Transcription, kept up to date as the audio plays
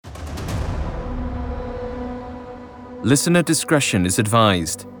Listener discretion is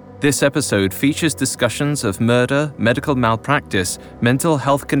advised. This episode features discussions of murder, medical malpractice, mental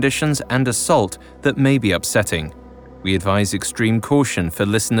health conditions, and assault that may be upsetting. We advise extreme caution for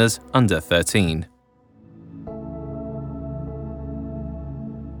listeners under 13.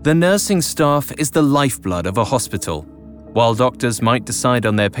 The nursing staff is the lifeblood of a hospital. While doctors might decide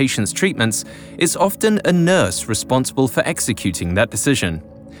on their patients' treatments, it's often a nurse responsible for executing that decision.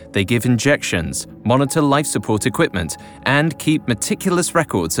 They give injections, monitor life support equipment, and keep meticulous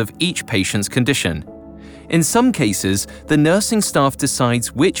records of each patient's condition. In some cases, the nursing staff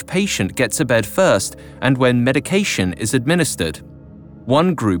decides which patient gets a bed first and when medication is administered.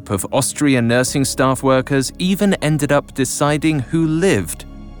 One group of Austrian nursing staff workers even ended up deciding who lived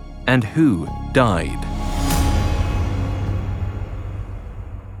and who died.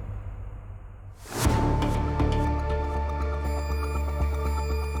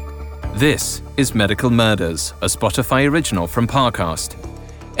 This is Medical Murders, a Spotify original from Parcast.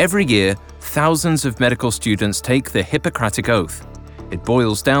 Every year, thousands of medical students take the Hippocratic Oath. It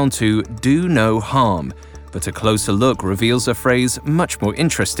boils down to do no harm, but a closer look reveals a phrase much more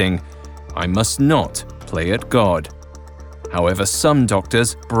interesting: I must not play at God. However, some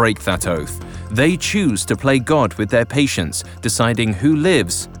doctors break that oath. They choose to play God with their patients, deciding who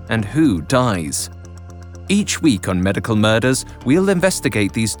lives and who dies. Each week on Medical Murders, we'll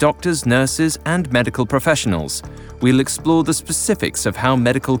investigate these doctors, nurses, and medical professionals. We'll explore the specifics of how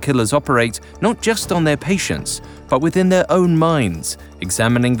medical killers operate, not just on their patients, but within their own minds,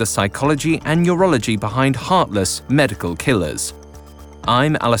 examining the psychology and neurology behind heartless medical killers.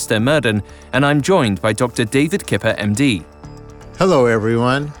 I'm Alistair Murden, and I'm joined by Dr. David Kipper, MD. Hello,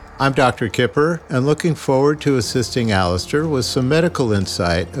 everyone. I'm Dr. Kipper, and looking forward to assisting Alistair with some medical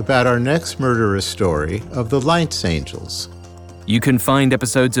insight about our next murderous story of the Lainz Angels. You can find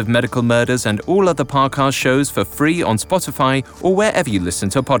episodes of Medical Murders and all other Parcast shows for free on Spotify or wherever you listen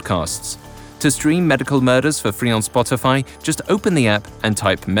to podcasts. To stream Medical Murders for free on Spotify, just open the app and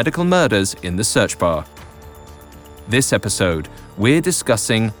type Medical Murders in the search bar. This episode, we're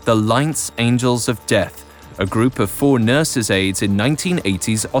discussing the Lainz Angels of Death, a group of 4 nurses' aides in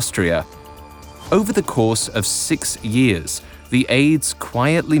 1980s Austria. Over the course of 6 years, the aides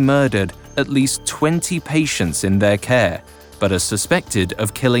quietly murdered at least 20 patients in their care, but are suspected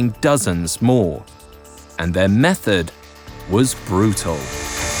of killing dozens more. And their method was brutal.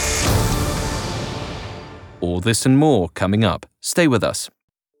 All this and more coming up. Stay with us.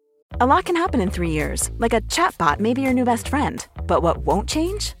 A lot can happen in 3 years, like a chatbot may be your new best friend. But what won't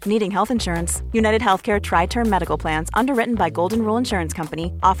change? Needing health insurance. United Healthcare Tri-Term Medical Plans, underwritten by Golden Rule Insurance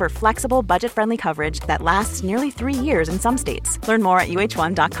Company, offer flexible, budget-friendly coverage that lasts nearly 3 years in some states. Learn more at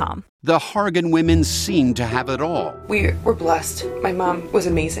uh1.com. The Hargan women seemed to have it all. We were blessed. My mom was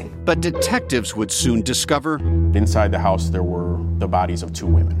amazing. But detectives would soon discover inside the house there were the bodies of 2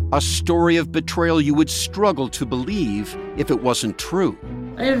 women. A story of betrayal you would struggle to believe if it wasn't true.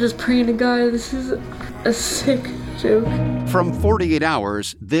 I am just praying to God, this is a sick joke. From 48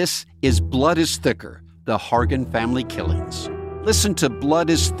 Hours, this is Blood is Thicker, the Hargan Family Killings. Listen to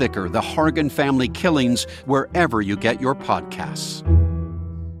Blood is Thicker, the Hargan Family Killings, wherever you get your podcasts.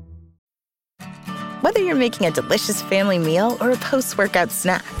 Whether you're making a delicious family meal or a post-workout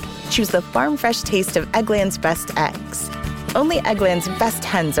snack, choose the farm-fresh taste of Eggland's Best Eggs. Only Eggland's best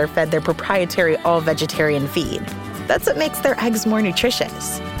hens are fed their proprietary all-vegetarian feed. That's what makes their eggs more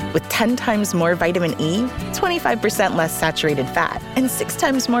nutritious. With 10 times more vitamin E, 25% less saturated fat, and 6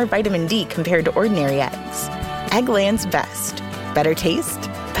 times more vitamin D compared to ordinary eggs. Eggland's Best. Better taste,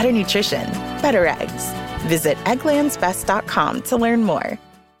 better nutrition, better eggs. Visit egglandsbest.com to learn more.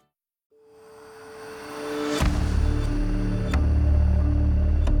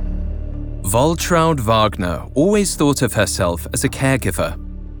 Waltraud Wagner always thought of herself as a caregiver.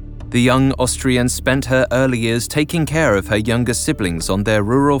 The young Austrian spent her early years taking care of her younger siblings on their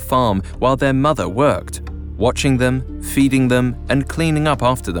rural farm while their mother worked, watching them, feeding them, and cleaning up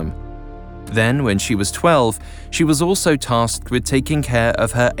after them. Then, when she was 12, she was also tasked with taking care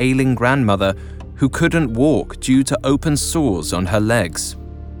of her ailing grandmother, who couldn't walk due to open sores on her legs.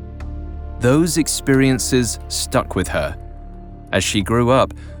 Those experiences stuck with her. As she grew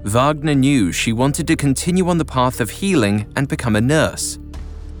up, Wagner knew she wanted to continue on the path of healing and become a nurse.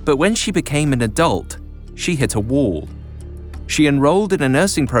 But when she became an adult, she hit a wall. She enrolled in a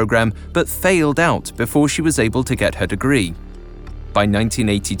nursing program but failed out before she was able to get her degree. By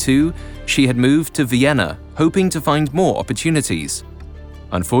 1982, she had moved to Vienna, hoping to find more opportunities.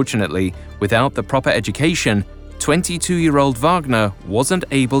 Unfortunately, without the proper education, 22-year-old Wagner wasn't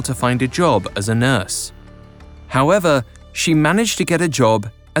able to find a job as a nurse. However, she managed to get a job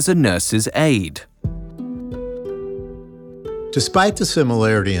as a nurse's aide. Despite the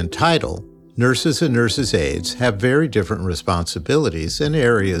similarity in title, nurses and nurses' aides have very different responsibilities and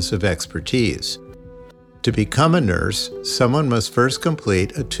areas of expertise. To become a nurse, someone must first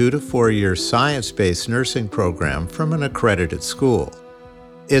complete a 2 to 4 year science-based nursing program from an accredited school.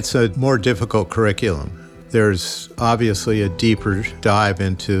 It's a more difficult curriculum. There's obviously a deeper dive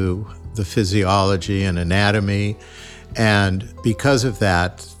into the physiology and anatomy, and because of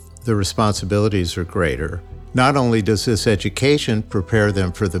that, the responsibilities are greater. Not only does this education prepare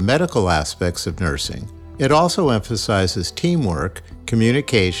them for the medical aspects of nursing, it also emphasizes teamwork,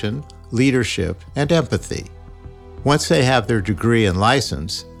 communication, leadership, and empathy. Once they have their degree and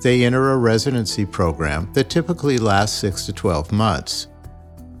license, they enter a residency program that typically lasts 6 to 12 months.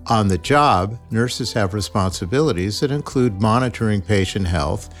 On the job, nurses have responsibilities that include monitoring patient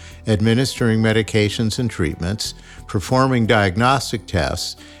health, administering medications and treatments, performing diagnostic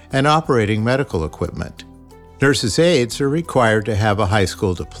tests, and operating medical equipment. Nurses' aides are required to have a high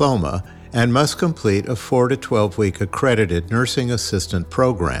school diploma and must complete a 4 to 12-week accredited nursing assistant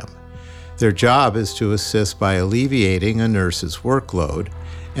program. Their job is to assist by alleviating a nurse's workload,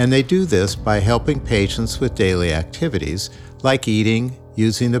 and they do this by helping patients with daily activities like eating,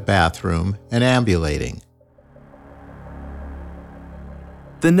 using the bathroom, and ambulating.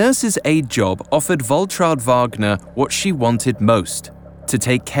 The nurse's aide job offered Waltraud Wagner what she wanted most: to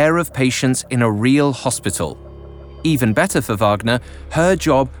take care of patients in a real hospital. Even better for Wagner, her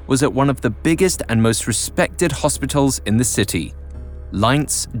job was at one of the biggest and most respected hospitals in the city,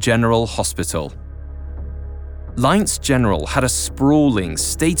 Lainz General Hospital. Lainz General had a sprawling,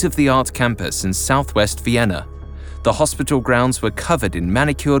 state-of-the-art campus in southwest Vienna. The hospital grounds were covered in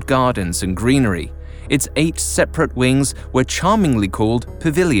manicured gardens and greenery. Its 8 separate wings were charmingly called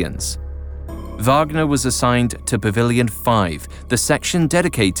pavilions. Wagner was assigned to Pavilion 5, the section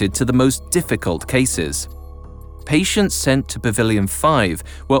dedicated to the most difficult cases. Patients sent to Pavilion 5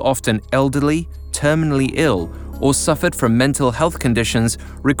 were often elderly, terminally ill, or suffered from mental health conditions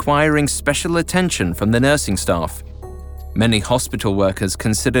requiring special attention from the nursing staff. Many hospital workers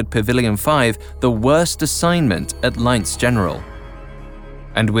considered Pavilion 5 the worst assignment at Lainz General.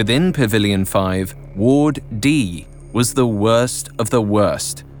 And within Pavilion 5, Ward D was the worst of the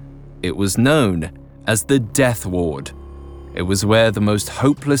worst. It was known as the Death Ward. It was where the most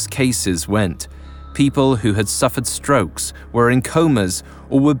hopeless cases went. People who had suffered strokes, were in comas,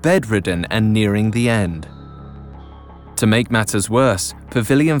 or were bedridden and nearing the end. To make matters worse,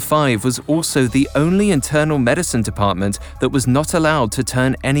 Pavilion 5 was also the only internal medicine department that was not allowed to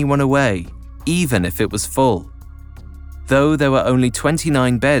turn anyone away, even if it was full. Though there were only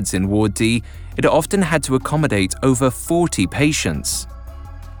 29 beds in Ward D, it often had to accommodate over 40 patients.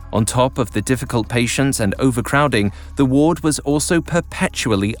 On top of the difficult patients and overcrowding, the ward was also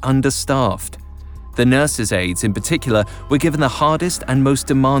perpetually understaffed. The nurses' aides in particular were given the hardest and most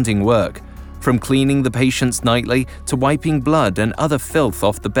demanding work, from cleaning the patients nightly to wiping blood and other filth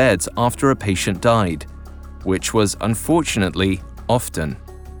off the beds after a patient died, which was unfortunately often.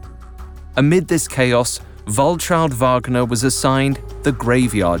 Amid this chaos, Waltraud Wagner was assigned the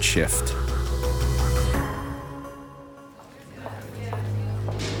graveyard shift.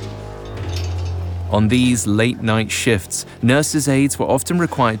 On these late-night shifts, nurses' aides were often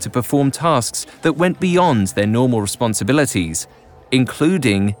required to perform tasks that went beyond their normal responsibilities,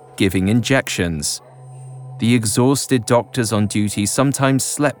 including giving injections. The exhausted doctors on duty sometimes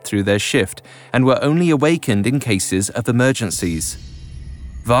slept through their shift and were only awakened in cases of emergencies.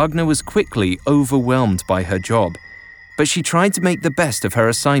 Wagner was quickly overwhelmed by her job, but she tried to make the best of her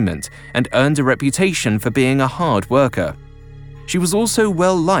assignment and earned a reputation for being a hard worker. She was also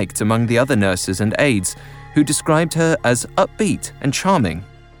well-liked among the other nurses and aides, who described her as upbeat and charming.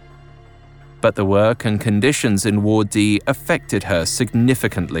 But the work and conditions in Ward D affected her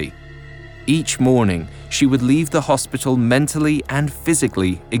significantly. Each morning, she would leave the hospital mentally and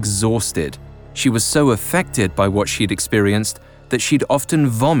physically exhausted. She was so affected by what she'd experienced that she'd often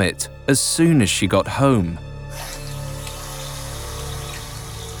vomit as soon as she got home.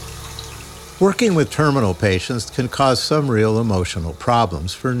 Working with terminal patients can cause some real emotional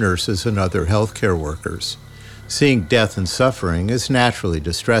problems for nurses and other healthcare workers. Seeing death and suffering is naturally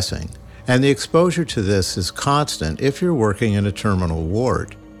distressing, and the exposure to this is constant if you're working in a terminal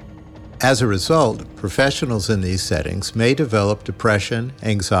ward. As a result, professionals in these settings may develop depression,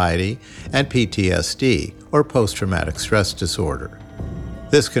 anxiety, and PTSD, or post-traumatic stress disorder.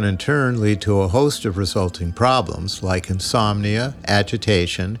 This can in turn lead to a host of resulting problems like insomnia,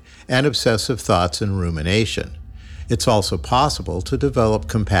 agitation, and obsessive thoughts and rumination. It's also possible to develop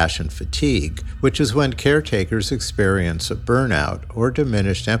compassion fatigue, which is when caretakers experience a burnout or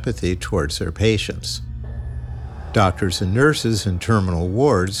diminished empathy towards their patients. Doctors and nurses in terminal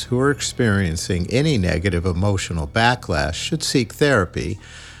wards who are experiencing any negative emotional backlash should seek therapy,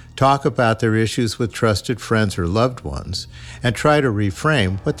 talk about their issues with trusted friends or loved ones, and try to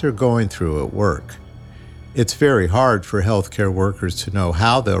reframe what they're going through at work. It's very hard for healthcare workers to know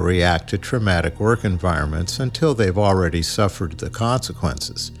how they'll react to traumatic work environments until they've already suffered the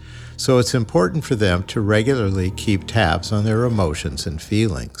consequences. So it's important for them to regularly keep tabs on their emotions and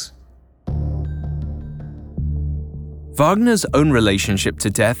feelings. Wagner's own relationship to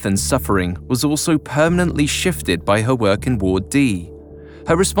death and suffering was also permanently shifted by her work in Ward D.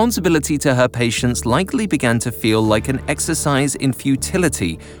 Her responsibility to her patients likely began to feel like an exercise in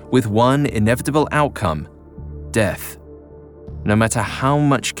futility with one inevitable outcome: death. No matter how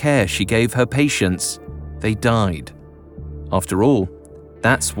much care she gave her patients, they died. After all,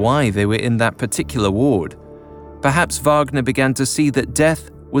 that's why they were in that particular ward. Perhaps Wagner began to see that death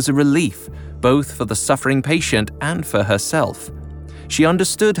was a relief, both for the suffering patient and for herself. She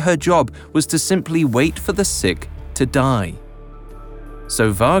understood her job was to simply wait for the sick to die.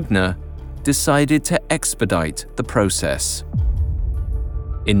 So Wagner decided to expedite the process.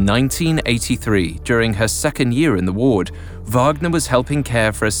 In 1983, during her second year in the ward, Wagner was helping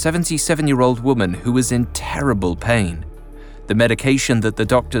care for a 77-year-old woman who was in terrible pain. The medication that the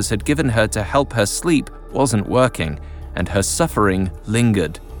doctors had given her to help her sleep wasn't working, and her suffering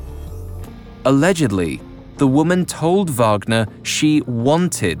lingered. Allegedly, the woman told Wagner she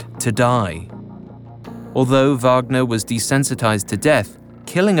wanted to die. Although Wagner was desensitized to death,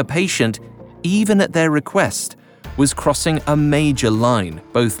 killing a patient, even at their request, was crossing a major line,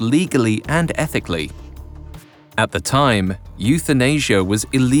 both legally and ethically. At the time, euthanasia was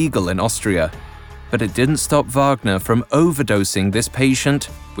illegal in Austria, but it didn't stop Wagner from overdosing this patient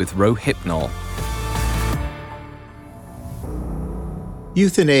with Rohypnol.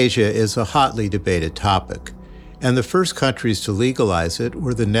 Euthanasia is a hotly debated topic, and the first countries to legalize it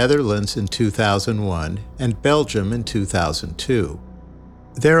were the Netherlands in 2001 and Belgium in 2002.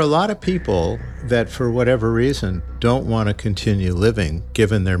 There are a lot of people that, for whatever reason, don't want to continue living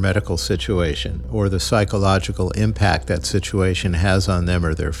given their medical situation or the psychological impact that situation has on them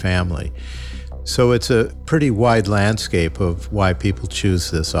or their family. So it's a pretty wide landscape of why people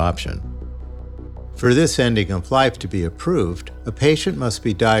choose this option. For this ending of life to be approved, a patient must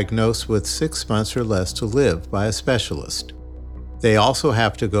be diagnosed with 6 months or less to live by a specialist. They also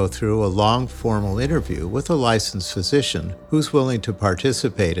have to go through a long formal interview with a licensed physician who's willing to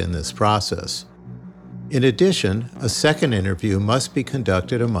participate in this process. In addition, a second interview must be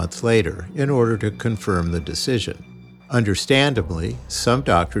conducted a month later in order to confirm the decision. Understandably, some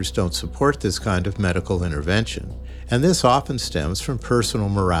doctors don't support this kind of medical intervention, and this often stems from personal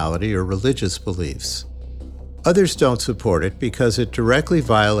morality or religious beliefs. Others don't support it because it directly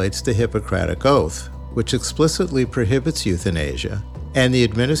violates the Hippocratic Oath, which explicitly prohibits euthanasia and the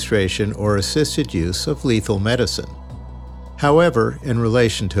administration or assisted use of lethal medicine. However, in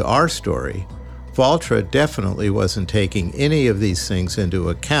relation to our story, Valtra definitely wasn't taking any of these things into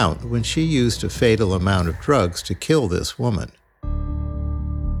account when she used a fatal amount of drugs to kill this woman.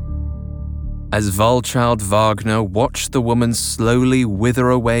 As Waltraud Wagner watched the woman slowly wither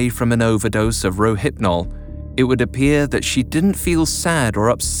away from an overdose of Rohypnol, it would appear that she didn't feel sad or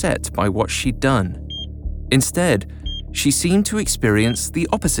upset by what she'd done. Instead, she seemed to experience the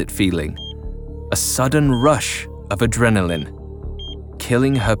opposite feeling, a sudden rush of adrenaline.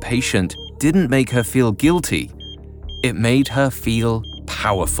 Killing her patient didn't make her feel guilty, it made her feel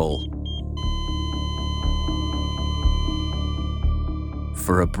powerful.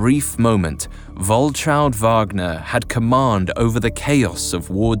 For a brief moment, Waltraud Wagner had command over the chaos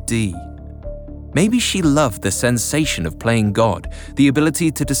of Ward D. Maybe she loved the sensation of playing God, the ability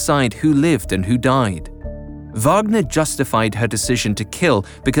to decide who lived and who died. Wagner justified her decision to kill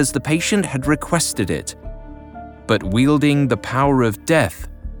because the patient had requested it. But wielding the power of death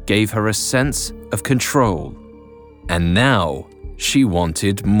gave her a sense of control. And now she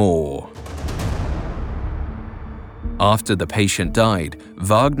wanted more. After the patient died,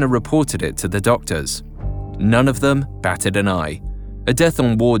 Wagner reported it to the doctors. None of them batted an eye. A death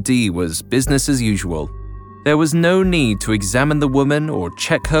on Ward D was business as usual. There was no need to examine the woman or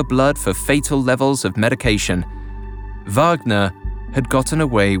check her blood for fatal levels of medication. Wagner had gotten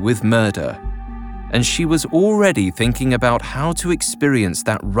away with murder, and she was already thinking about how to experience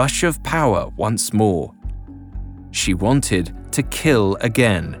that rush of power once more. She wanted to kill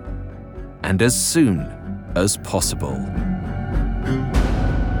again, and as soon as possible.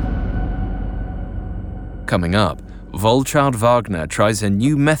 Coming up, Waltraud Wagner tries a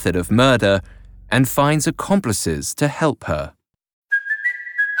new method of murder and finds accomplices to help her.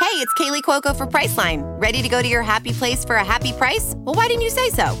 Hey, it's Kaylee Cuoco for Priceline. Ready to go to your happy place for a happy price? Well, why didn't you say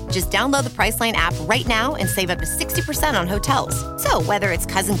so? Just download the Priceline app right now and save up to 60% on hotels. So whether it's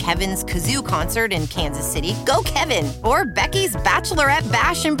Cousin Kevin's Kazoo Concert in Kansas City, go Kevin, or Becky's Bachelorette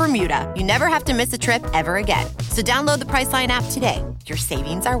Bash in Bermuda, you never have to miss a trip ever again. So download the Priceline app today. Your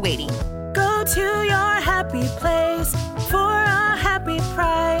savings are waiting. Go to your happy place for a happy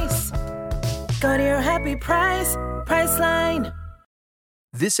price. Go to your happy price, Priceline.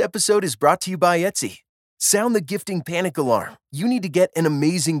 This episode is brought to you by Etsy. Sound the gifting panic alarm. You need to get an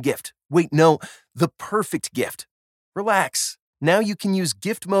amazing gift. Wait, no, the perfect gift. Relax. Now you can use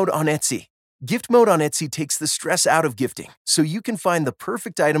gift mode on Etsy. Gift mode on Etsy takes the stress out of gifting, so you can find the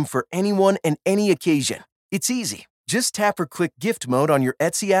perfect item for anyone and any occasion. It's easy. Just tap or click gift mode on your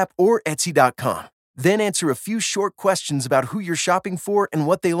Etsy app or Etsy.com. Then answer a few short questions about who you're shopping for and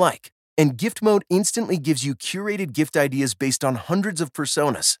what they like. And gift mode instantly gives you curated gift ideas based on hundreds of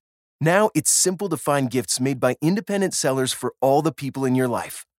personas. Now it's simple to find gifts made by independent sellers for all the people in your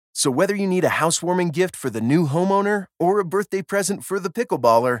life. So whether you need a housewarming gift for the new homeowner or a birthday present for the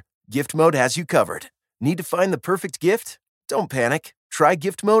pickleballer, gift mode has you covered. Need to find the perfect gift? Don't panic. Try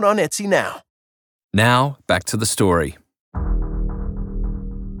gift mode on Etsy now. Now, back to the story.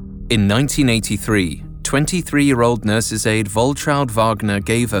 In 1983, 23-year-old nurse's aide Voltraud Wagner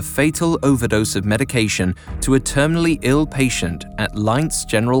gave a fatal overdose of medication to a terminally ill patient at Lainz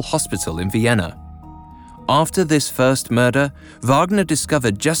General Hospital in Vienna. After this first murder, Wagner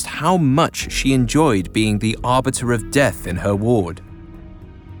discovered just how much she enjoyed being the arbiter of death in her ward.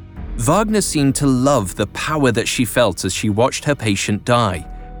 Wagner seemed to love the power that she felt as she watched her patient die,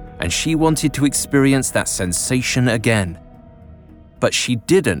 and she wanted to experience that sensation again. But she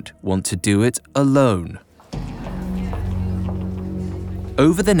didn't want to do it alone.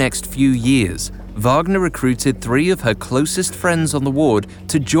 Over the next few years, Wagner recruited 3 of her closest friends on the ward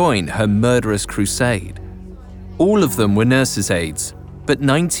to join her murderous crusade. All of them were nurses' aides, but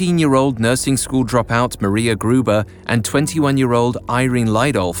 19-year-old nursing school dropout Maria Gruber and 21-year-old Irene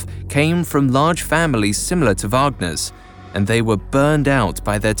Leidolf came from large families similar to Wagner's, and they were burned out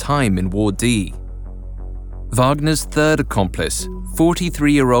by their time in Ward D. Wagner's third accomplice,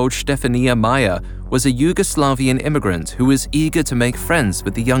 43-year-old Stefania Meyer, was a Yugoslavian immigrant who was eager to make friends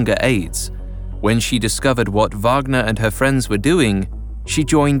with the younger aides. When she discovered what Wagner and her friends were doing, she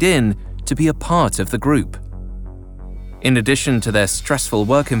joined in to be a part of the group. In addition to their stressful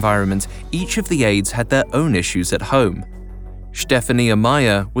work environment, each of the aides had their own issues at home. Stefania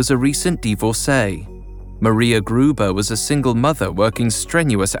Meyer was a recent divorcee. Maria Gruber was a single mother working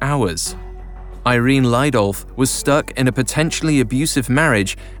strenuous hours. Irene Leidolf was stuck in a potentially abusive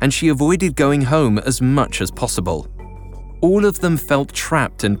marriage, and she avoided going home as much as possible. All of them felt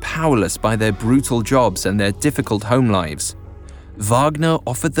trapped and powerless by their brutal jobs and their difficult home lives. Wagner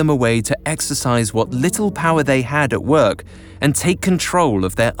offered them a way to exercise what little power they had at work and take control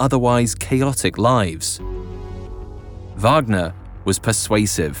of their otherwise chaotic lives. Wagner was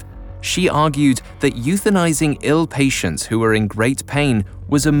persuasive. She argued that euthanizing ill patients who were in great pain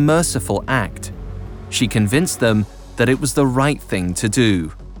was a merciful act. She convinced them that it was the right thing to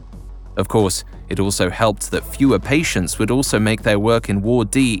do. Of course, it also helped that fewer patients would also make their work in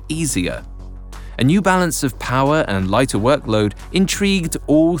Ward D easier. A new balance of power and lighter workload intrigued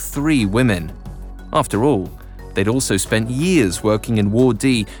all 3 women. After all, they'd also spent years working in Ward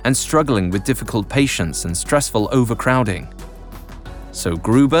D and struggling with difficult patients and stressful overcrowding. So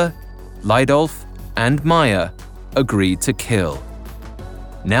Gruber, Leidolf, and Meyer agreed to kill.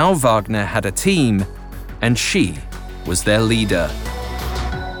 Now Wagner had a team, and she was their leader.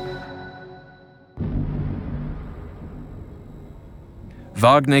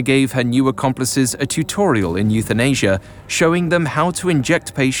 Wagner gave her new accomplices a tutorial in euthanasia, showing them how to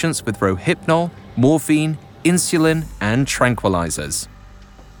inject patients with Rohypnol, morphine, insulin, and tranquilizers.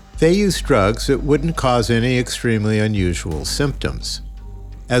 They used drugs that wouldn't cause any extremely unusual symptoms.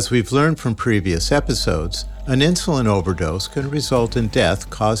 As we've learned from previous episodes, an insulin overdose can result in death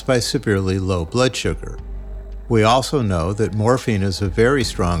caused by severely low blood sugar. We also know that morphine is a very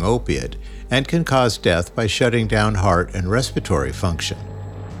strong opiate and can cause death by shutting down heart and respiratory function.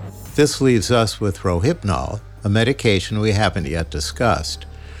 This leaves us with Rohypnol, a medication we haven't yet discussed.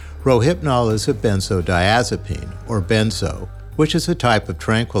 Rohypnol is a benzodiazepine, or benzo, which is a type of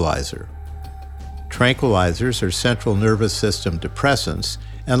tranquilizer. Tranquilizers are central nervous system depressants,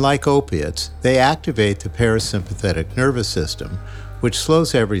 and like opiates, they activate the parasympathetic nervous system, which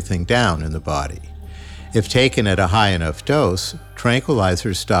slows everything down in the body. If taken at a high enough dose,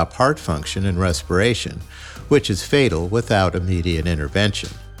 tranquilizers stop heart function and respiration, which is fatal without immediate intervention.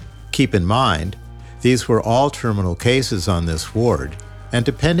 Keep in mind, these were all terminal cases on this ward, and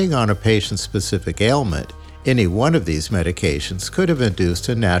depending on a patient's specific ailment, any one of these medications could have induced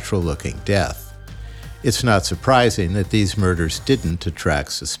a natural-looking death. It's not surprising that these murders didn't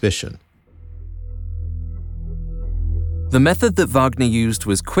attract suspicion. The method that Wagner used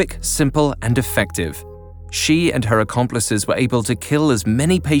was quick, simple, and effective. She and her accomplices were able to kill as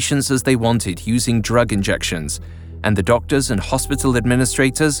many patients as they wanted using drug injections, and the doctors and hospital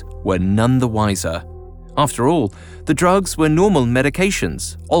administrators were none the wiser. After all, the drugs were normal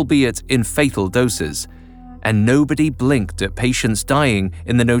medications, albeit in fatal doses, and nobody blinked at patients dying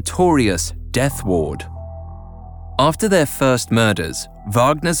in the notorious death ward. After their first murders,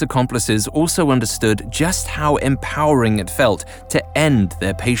 Wagner's accomplices also understood just how empowering it felt to end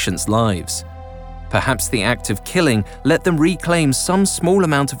their patients' lives. Perhaps the act of killing let them reclaim some small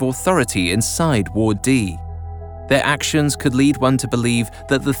amount of authority inside Ward D. Their actions could lead one to believe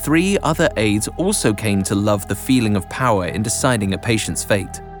that the 3 other aides also came to love the feeling of power in deciding a patient's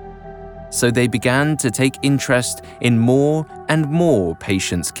fate. So they began to take interest in more and more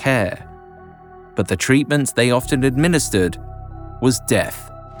patients' care. But the treatment they often administered was death.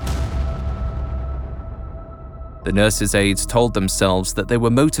 The nurses' aides told themselves that they were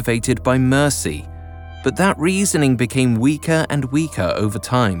motivated by mercy, but that reasoning became weaker and weaker over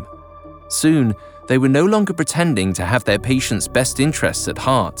time. Soon, they were no longer pretending to have their patients' best interests at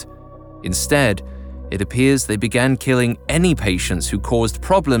heart. Instead, it appears they began killing any patients who caused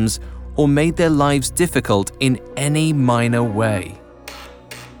problems or made their lives difficult in any minor way.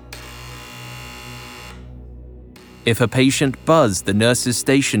 If a patient buzzed the nurse's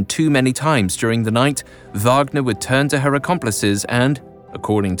station too many times during the night, Wagner would turn to her accomplices and,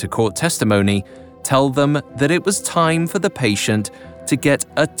 according to court testimony, tell them that it was time for the patient to get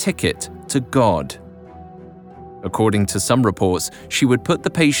a ticket to God. According to some reports, she would put the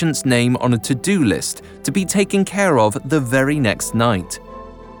patient's name on a to-do list to be taken care of the very next night.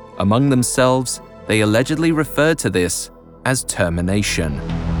 Among themselves, they allegedly referred to this as termination.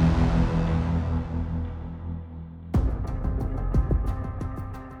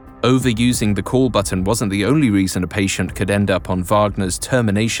 Overusing the call button wasn't the only reason a patient could end up on Wagner's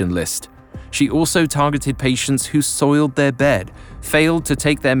termination list. She also targeted patients who soiled their bed, failed to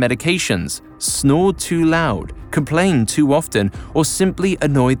take their medications, snored too loud, complained too often, or simply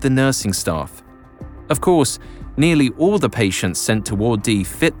annoyed the nursing staff. Of course, nearly all the patients sent to Ward D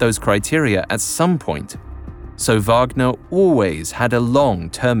fit those criteria at some point. So Wagner always had a long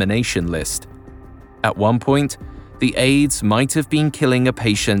termination list. At one point, the aides might have been killing a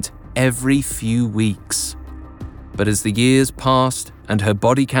patient every few weeks. But as the years passed and her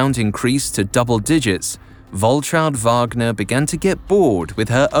body count increased to double digits, Waltraud Wagner began to get bored with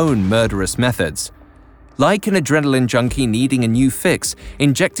her own murderous methods. Like an adrenaline junkie needing a new fix,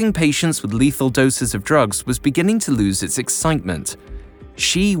 injecting patients with lethal doses of drugs was beginning to lose its excitement.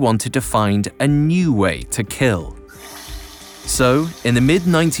 She wanted to find a new way to kill. So, in the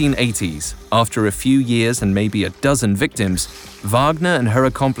mid-1980s, after a few years and maybe a dozen victims, Wagner and her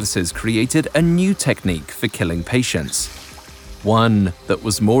accomplices created a new technique for killing patients. One that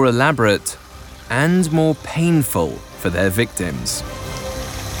was more elaborate and more painful for their victims.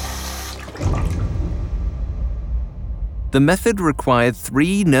 The method required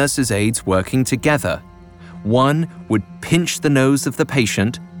 3 nurses' aides working together. One would pinch the nose of the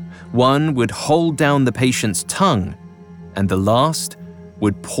patient, one would hold down the patient's tongue, and the last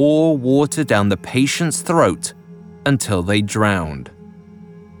would pour water down the patient's throat until they drowned.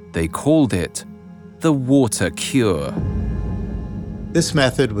 They called it the water cure. This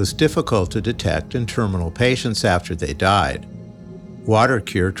method was difficult to detect in terminal patients after they died. Water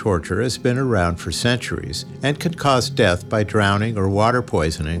cure torture has been around for centuries and can cause death by drowning or water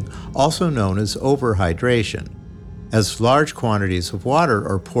poisoning, also known as overhydration. As large quantities of water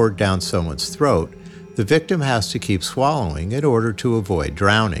are poured down someone's throat, the victim has to keep swallowing in order to avoid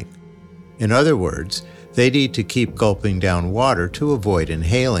drowning. In other words, they need to keep gulping down water to avoid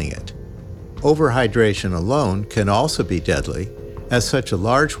inhaling it. Overhydration alone can also be deadly, as such a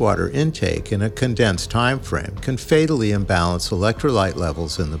large water intake in a condensed time frame can fatally imbalance electrolyte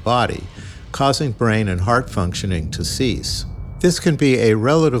levels in the body, causing brain and heart functioning to cease. This can be a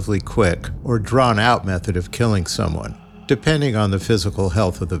relatively quick or drawn-out method of killing someone, depending on the physical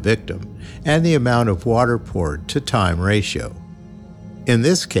health of the victim and the amount of water poured to time ratio. In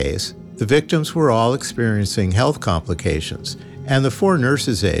this case, the victims were all experiencing health complications, and the 4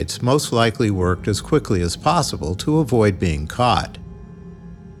 nurses' aides most likely worked as quickly as possible to avoid being caught.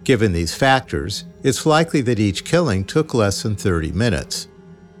 Given these factors, it's likely that each killing took less than 30 minutes.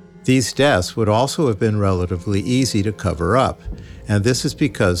 These deaths would also have been relatively easy to cover up, and this is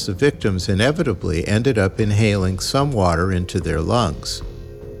because the victims inevitably ended up inhaling some water into their lungs.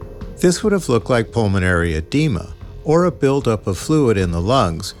 This would have looked like pulmonary edema, or a buildup of fluid in the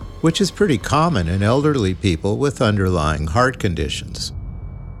lungs, which is pretty common in elderly people with underlying heart conditions.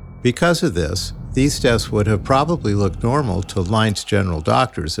 Because of this, these deaths would have probably looked normal to Lainz general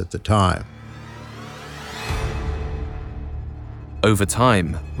doctors at the time. Over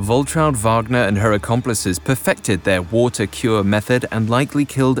time, Waltraud Wagner and her accomplices perfected their water cure method and likely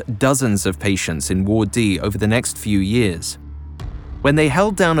killed dozens of patients in Ward D over the next few years. When they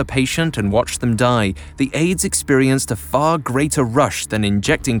held down a patient and watched them die, the aides experienced a far greater rush than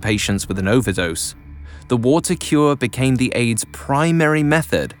injecting patients with an overdose. The water cure became the aides' primary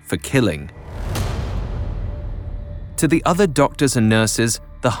method for killing. To the other doctors and nurses,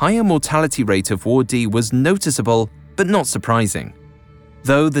 the higher mortality rate of Ward D was noticeable, but not surprising.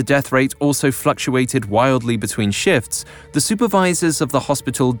 Though the death rate also fluctuated wildly between shifts, the supervisors of the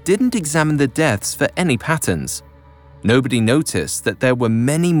hospital didn't examine the deaths for any patterns. Nobody noticed that there were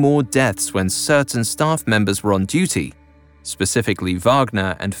many more deaths when certain staff members were on duty, specifically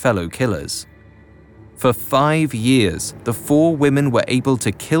Wagner and fellow killers. For 5 years, the 4 women were able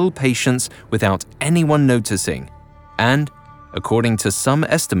to kill patients without anyone noticing, and, according to some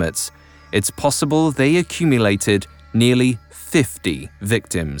estimates, it's possible they accumulated nearly 50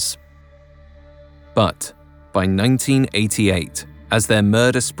 victims. But by 1988, as their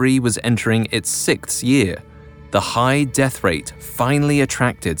murder spree was entering its 6th year, the high death rate finally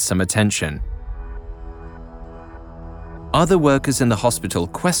attracted some attention. Other workers in the hospital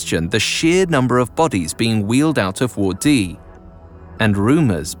questioned the sheer number of bodies being wheeled out of Ward D, and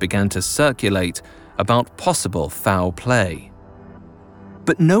rumors began to circulate about possible foul play.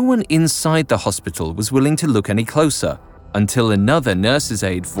 But no one inside the hospital was willing to look any closer until another nurse's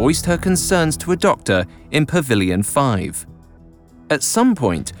aide voiced her concerns to a doctor in Pavilion 5. At some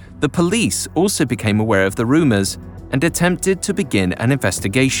point, the police also became aware of the rumors and attempted to begin an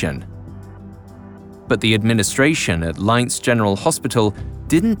investigation. But the administration at Lainz General Hospital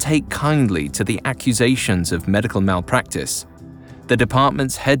didn't take kindly to the accusations of medical malpractice. The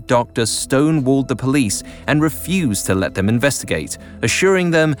department's head doctor stonewalled the police and refused to let them investigate,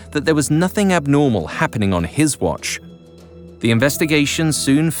 assuring them that there was nothing abnormal happening on his watch. The investigation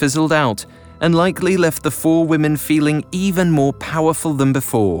soon fizzled out and likely left the 4 women feeling even more powerful than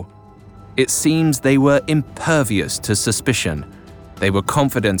before. It seems they were impervious to suspicion. They were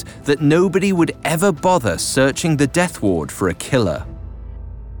confident that nobody would ever bother searching the death ward for a killer.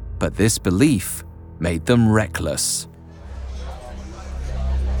 But this belief made them reckless.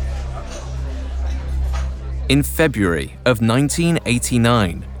 In February of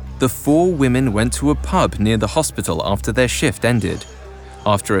 1989, the 4 women went to a pub near the hospital after their shift ended.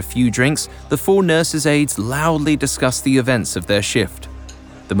 After a few drinks, the 4 nurses' aides loudly discussed the events of their shift.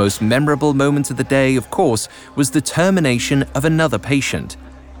 The most memorable moment of the day, of course, was the termination of another patient,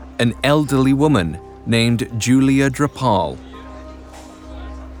 an elderly woman named Julia Drapal.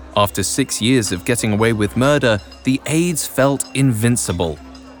 After 6 years of getting away with murder, the aides felt invincible.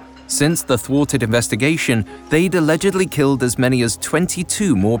 Since the thwarted investigation, they'd allegedly killed as many as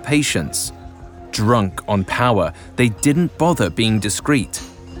 22 more patients. Drunk on power, they didn't bother being discreet.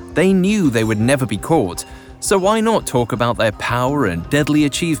 They knew they would never be caught, so why not talk about their power and deadly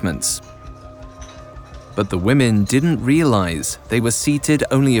achievements? But the women didn't realize they were seated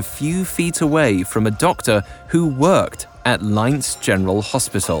only a few feet away from a doctor who worked at Lainz General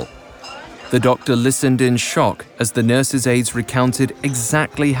Hospital. The doctor listened in shock as the nurses' aides recounted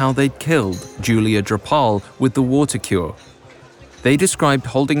exactly how they'd killed Julia Drapal with the water cure. They described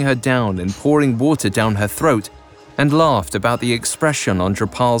holding her down and pouring water down her throat, and laughed about the expression on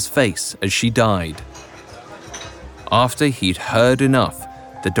Drapal's face as she died. After he'd heard enough,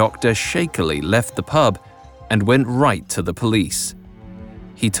 the doctor shakily left the pub and went right to the police.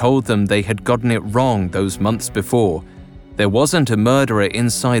 He told them they had gotten it wrong those months before. There wasn't a murderer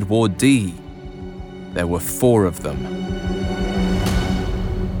inside Ward D. There were 4 of them.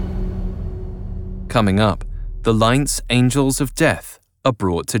 Coming up, the Lainz Angels of Death are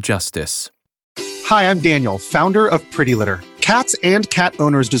brought to justice. Hi, I'm Daniel, founder of Pretty Litter. Cats and cat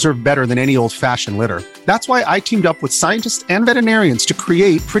owners deserve better than any old-fashioned litter. That's why I teamed up with scientists and veterinarians to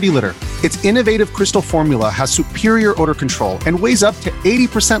create Pretty Litter. Its innovative crystal formula has superior odor control and weighs up to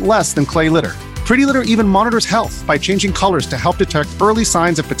 80% less than clay litter. Pretty Litter even monitors health by changing colors to help detect early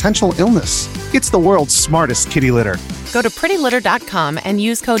signs of potential illness. It's the world's smartest kitty litter. Go to prettylitter.com and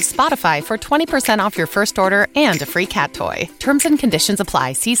use code SPOTIFY for 20% off your first order and a free cat toy. Terms and conditions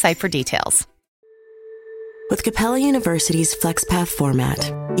apply. See site for details. With Capella University's FlexPath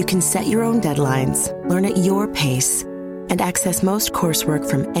format, you can set your own deadlines, learn at your pace, and access most coursework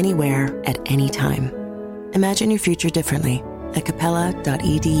from anywhere at any time. Imagine your future differently at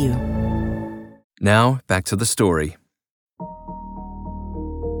capella.edu. Now, back to the story.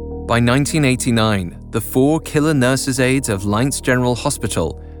 By 1989, the 4 killer nurses' aides of Lainz General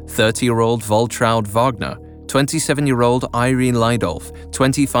Hospital, 30-year-old Waltraud Wagner, 27-year-old Irene Leidolf,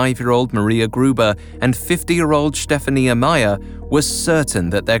 25-year-old Maria Gruber, and 50-year-old Stefania Meyer were certain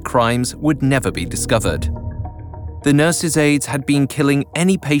that their crimes would never be discovered. The nurses' aides had been killing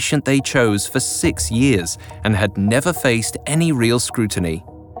any patient they chose for 6 years and had never faced any real scrutiny.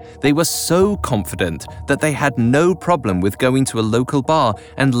 They were so confident that they had no problem with going to a local bar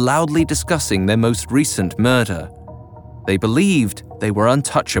and loudly discussing their most recent murder. They believed they were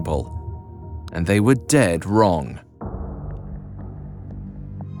untouchable. And they were dead wrong.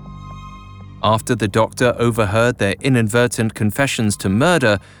 After the doctor overheard their inadvertent confessions to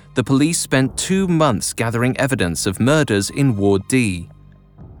murder, the police spent 2 months gathering evidence of murders in Ward D.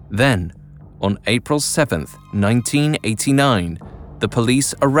 Then, on April 7, 1989, the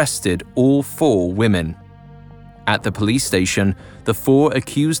police arrested all 4 women. At the police station, the 4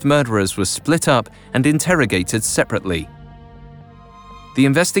 accused murderers were split up and interrogated separately. The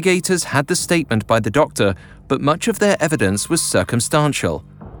investigators had the statement by the doctor, but much of their evidence was circumstantial.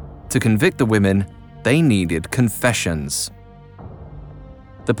 To convict the women, they needed confessions.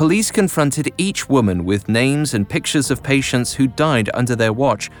 The police confronted each woman with names and pictures of patients who died under their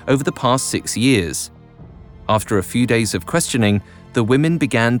watch over the past 6 years. After a few days of questioning, the women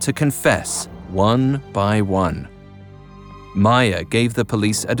began to confess, one by one. Meyer gave the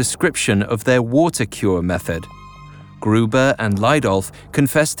police a description of their water cure method. Gruber and Leidolf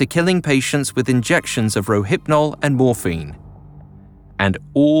confessed to killing patients with injections of Rohypnol and morphine. And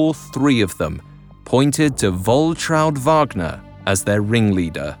all 3 of them pointed to Waltraud Wagner as their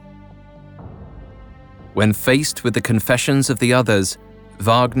ringleader. When faced with the confessions of the others,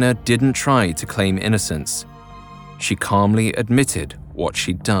 Wagner didn't try to claim innocence. She calmly admitted what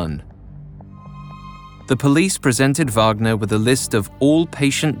she'd done. The police presented Wagner with a list of all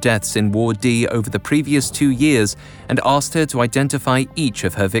patient deaths in Ward D over the previous 2 years and asked her to identify each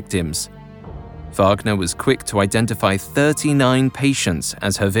of her victims. Wagner was quick to identify 39 patients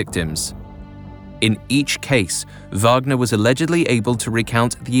as her victims. In each case, Wagner was allegedly able to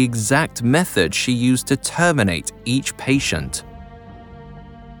recount the exact method she used to terminate each patient.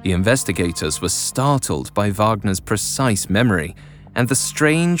 The investigators were startled by Wagner's precise memory and the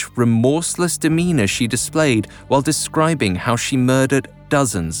strange, remorseless demeanor she displayed while describing how she murdered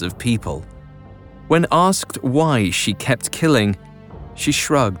dozens of people. When asked why she kept killing, she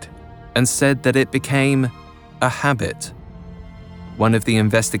shrugged and said that it became a habit. One of the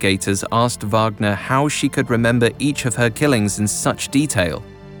investigators asked Wagner how she could remember each of her killings in such detail.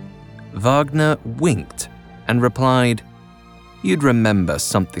 Wagner winked and replied, "You'd remember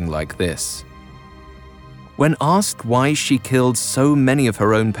something like this." When asked why she killed so many of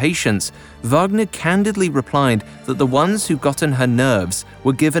her own patients, Wagner candidly replied that the ones who got on her nerves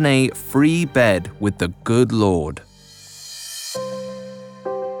were given a free bed with the good Lord.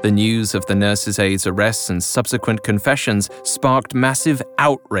 The news of the nurses' aides' arrests and subsequent confessions sparked massive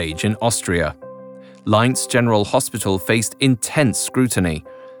outrage in Austria. Lainz General Hospital faced intense scrutiny.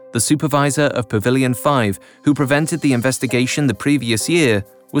 The supervisor of Pavilion 5, who prevented the investigation the previous year,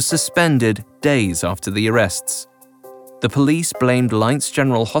 was suspended days after the arrests. The police blamed Lainz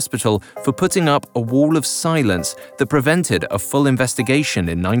General Hospital for putting up a wall of silence that prevented a full investigation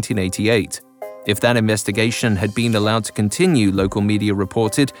in 1988. If that investigation had been allowed to continue, local media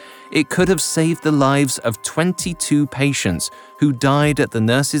reported, it could have saved the lives of 22 patients who died at the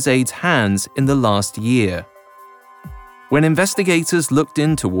nurses' aides' hands in the last year. When investigators looked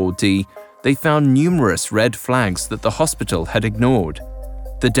into Ward D, they found numerous red flags that the hospital had ignored.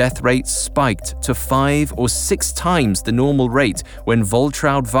 The death rate spiked to 5 or 6 times the normal rate when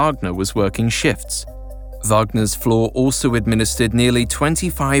Waltraud Wagner was working shifts. Wagner's floor also administered nearly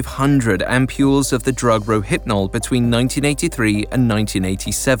 2,500 ampules of the drug Rohypnol between 1983 and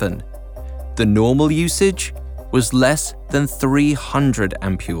 1987. The normal usage was less than 300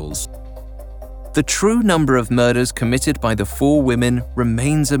 ampules. The true number of murders committed by the 4 women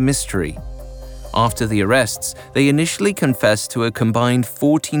remains a mystery. After the arrests, they initially confessed to a combined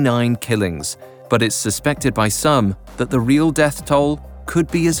 49 killings, but it's suspected by some that the real death toll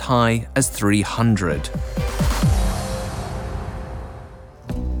could be as high as 300.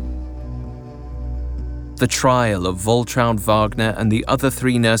 The trial of Waltraud Wagner and the other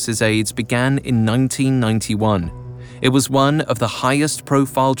 3 nurses' aides began in 1991. It was one of the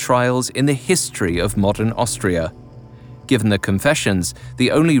highest-profile trials in the history of modern Austria. Given the confessions,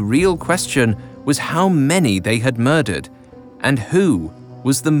 the only real question was how many they had murdered And who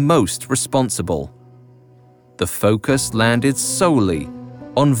was the most responsible? The focus landed solely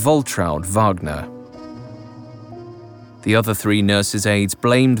on Waltraud Wagner. The other 3 nurses' aides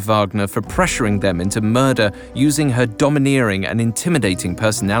blamed Wagner for pressuring them into murder using her domineering and intimidating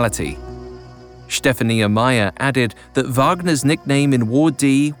personality. Stefania Meyer added that Wagner's nickname in Ward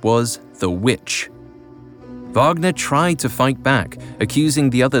D was the Witch. Wagner tried to fight back, accusing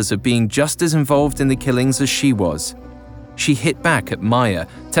the others of being just as involved in the killings as she was. She hit back at Meyer,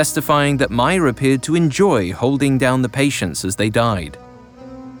 testifying that Meyer appeared to enjoy holding down the patients as they died.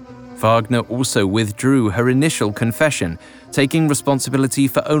 Wagner also withdrew her initial confession, taking responsibility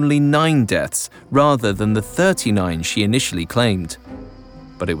for only 9 deaths rather than the 39 she initially claimed.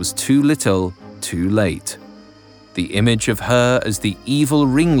 But it was too little, too late. The image of her as the evil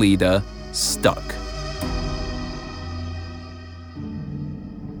ringleader stuck.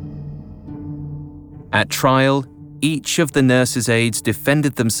 At trial, each of the nurses' aides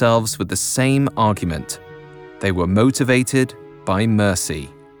defended themselves with the same argument. They were motivated by mercy.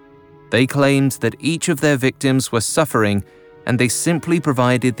 They claimed that each of their victims were suffering, and they simply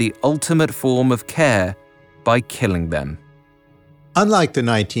provided the ultimate form of care by killing them. Unlike the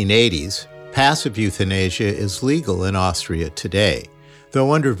 1980s, passive euthanasia is legal in Austria today,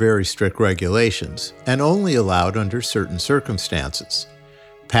 though under very strict regulations, and only allowed under certain circumstances.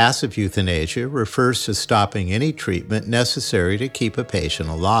 Passive euthanasia refers to stopping any treatment necessary to keep a patient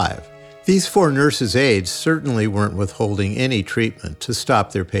alive. These 4 nurses' aides certainly weren't withholding any treatment to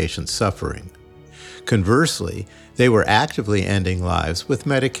stop their patients' suffering. Conversely, they were actively ending lives with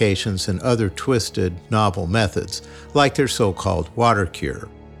medications and other twisted, novel methods, like their so-called water cure.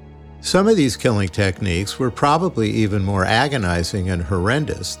 Some of these killing techniques were probably even more agonizing and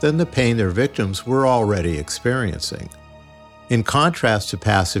horrendous than the pain their victims were already experiencing. In contrast to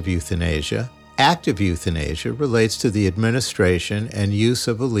passive euthanasia, active euthanasia relates to the administration and use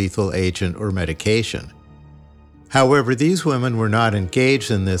of a lethal agent or medication. However, these women were not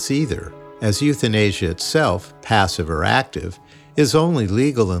engaged in this either, as euthanasia itself, passive or active, is only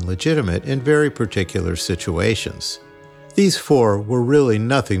legal and legitimate in very particular situations. These 4 were really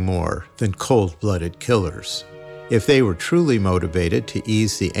nothing more than cold-blooded killers. If they were truly motivated to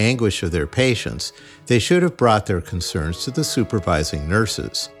ease the anguish of their patients, they should have brought their concerns to the supervising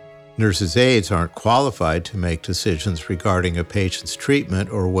nurses. Nurses' aides aren't qualified to make decisions regarding a patient's treatment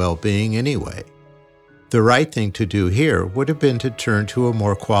or well-being anyway. The right thing to do here would have been to turn to a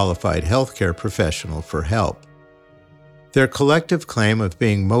more qualified healthcare professional for help. Their collective claim of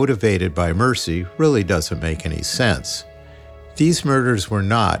being motivated by mercy really doesn't make any sense. These murders were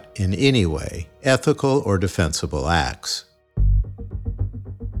not, in any way, ethical or defensible acts.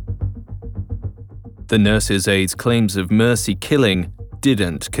 The nurses' aides' claims of mercy killing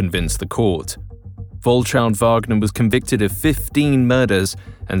didn't convince the court. Waltraud Wagner was convicted of 15 murders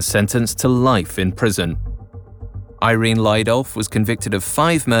and sentenced to life in prison. Irene Leidolf was convicted of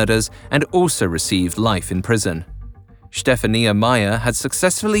 5 murders and also received life in prison. Stefania Meyer had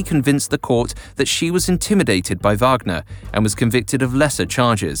successfully convinced the court that she was intimidated by Wagner and was convicted of lesser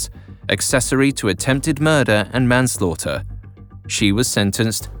charges, accessory to attempted murder and manslaughter. She was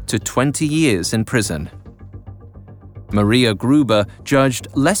sentenced to 20 years in prison. Maria Gruber, judged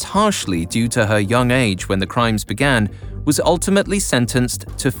less harshly due to her young age when the crimes began, was ultimately sentenced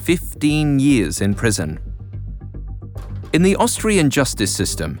to 15 years in prison. In the Austrian justice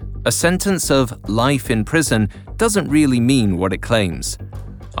system, a sentence of life in prison doesn't really mean what it claims.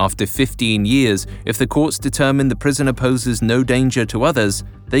 After 15 years, if the courts determine the prisoner poses no danger to others,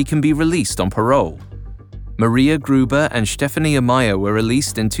 they can be released on parole. Maria Gruber and Stefania Meyer were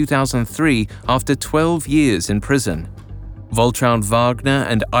released in 2003 after 12 years in prison. Waltraud Wagner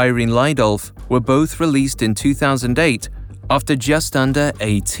and Irene Leidolf were both released in 2008 after just under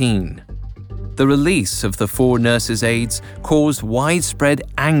 18. The release of the 4 nurses' aides caused widespread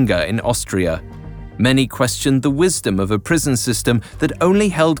anger in Austria. Many questioned the wisdom of a prison system that only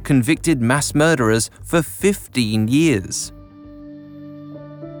held convicted mass murderers for 15 years.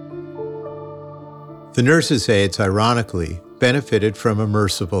 The nurses' aides, ironically, benefited from a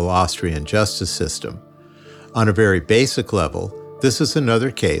merciful Austrian justice system. On a very basic level, this is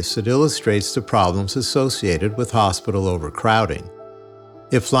another case that illustrates the problems associated with hospital overcrowding.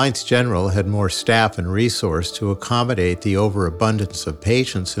 If Lainz General had more staff and resource to accommodate the overabundance of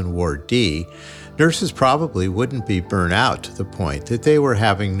patients in Ward D, nurses probably wouldn't be burnt out to the point that they were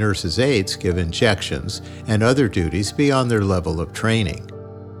having nurses' aides give injections and other duties beyond their level of training.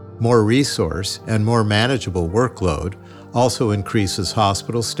 More resource and more manageable workload also increases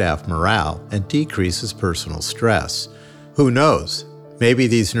hospital staff morale and decreases personal stress. Who knows? Maybe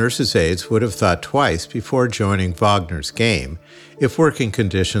these nurses' aides would have thought twice before joining Wagner's game if working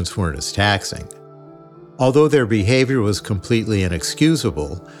conditions weren't as taxing. Although their behavior was completely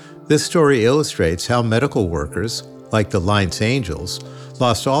inexcusable, this story illustrates how medical workers, like the Lainz Angels,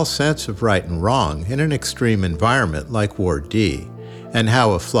 lost all sense of right and wrong in an extreme environment like Ward D, and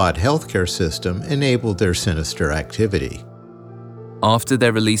how a flawed healthcare system enabled their sinister activity. After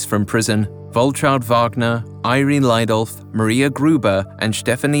their release from prison, Waltraud Wagner, Irene Leidolf, Maria Gruber, and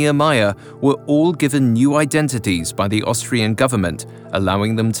Stefania Meyer were all given new identities by the Austrian government,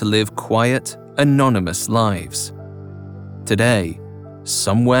 allowing them to live quiet, anonymous lives. Today,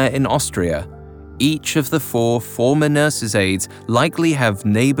 somewhere in Austria, each of the 4 former nurses' aides likely have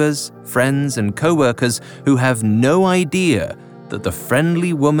neighbors, friends, and co-workers who have no idea that the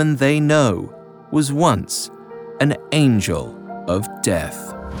friendly woman they know was once an angel of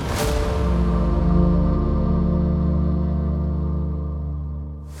death.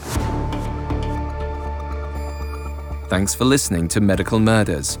 Thanks for listening to Medical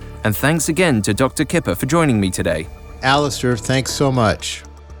Murders, and thanks again to Dr. Kipper for joining me today. Alistair, thanks so much.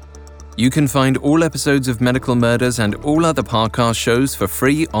 You can find all episodes of Medical Murders and all other podcast shows for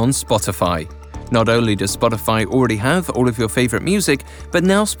free on Spotify. Not only does Spotify already have all of your favorite music, but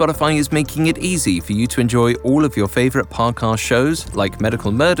now Spotify is making it easy for you to enjoy all of your favorite podcast shows, like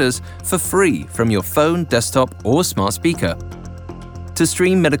Medical Murders, for free from your phone, desktop, or smart speaker. To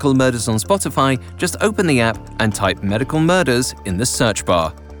stream Medical Murders on Spotify, just open the app and type Medical Murders in the search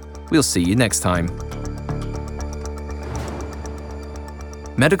bar. We'll see you next time.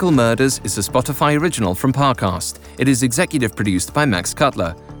 Medical Murders is a Spotify original from Parcast. It is executive produced by Max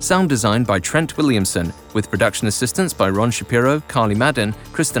Cutler, sound designed by Trent Williamson, with production assistance by Ron Shapiro, Carly Madden,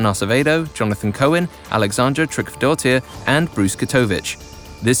 Kristen Acevedo, Jonathan Cohen, Alexandra Trickfdottir, and Bruce Katovich.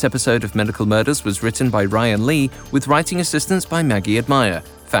 This episode of Medical Murders was written by Ryan Lee, with writing assistance by Maggie Admire,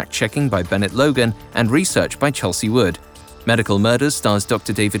 fact-checking by Bennett Logan, and research by Chelsea Wood. Medical Murders stars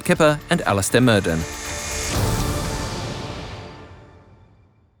Dr. David Kipper and Alistair Murden.